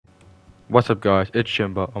What's up guys, it's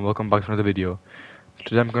Shimba and welcome back to another video.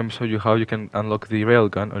 Today I'm going to show you how you can unlock the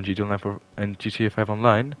Railgun on GTA 9 and GTA 5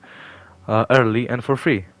 Online early and for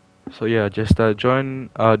free. So yeah, just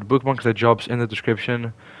join, bookmark the jobs in the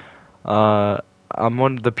description. Uh, I'm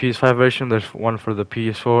on the PS5 version, there's one for the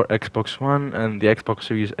PS4, Xbox One and the Xbox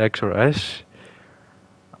Series X or S.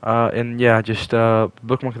 And yeah, just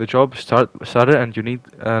bookmark the job, start it, and you need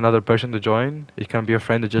another person to join. It can be a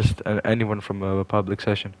friend or just anyone from a public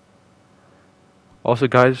session. Also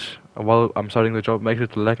guys, while I'm starting the job, make sure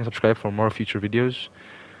to like and subscribe for more future videos.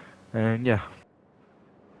 And yeah.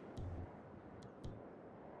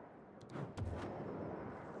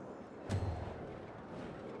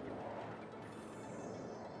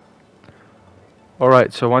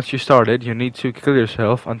 Alright, so once you started, you need to kill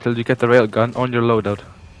yourself until you get the railgun on your loadout.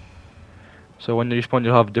 So when you respawn,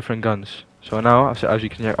 you'll have different guns. So now, as you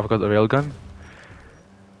can hear, I've got the railgun.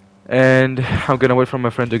 And I'm gonna wait for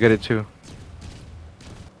my friend to get it too.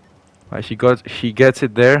 She gets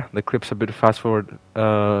it there. The clip's a bit fast forwarded,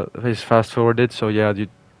 so yeah, you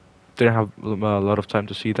didn't have a lot of time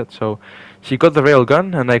to see that. So she got the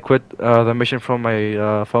railgun, and I quit the mission from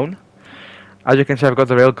my phone. As you can see, I've got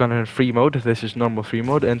the railgun in free mode. This is normal free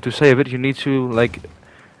mode, and to save it, you need to like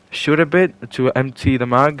shoot a bit to empty the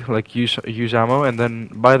mag, like use ammo, and then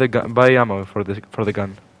buy ammo for the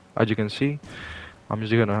gun. As you can see, I'm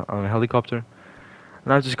using it on a helicopter.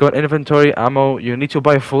 And I just got inventory ammo. You need to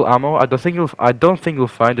buy full ammo. I don't think you'll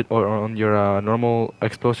find it on your normal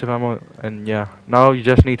explosive ammo. And yeah, now you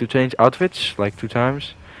just need to change outfits like 2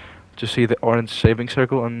 times to see the orange saving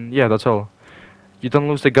circle. And yeah, that's all. You don't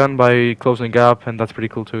lose the gun by closing gap, and that's pretty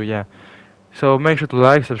cool too. Yeah. So make sure to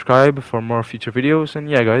like, subscribe for more future videos. And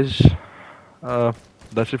yeah, guys,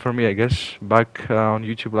 that's it for me, I guess. Back on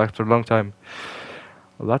YouTube after a long time.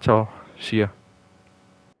 Well, that's all. See ya.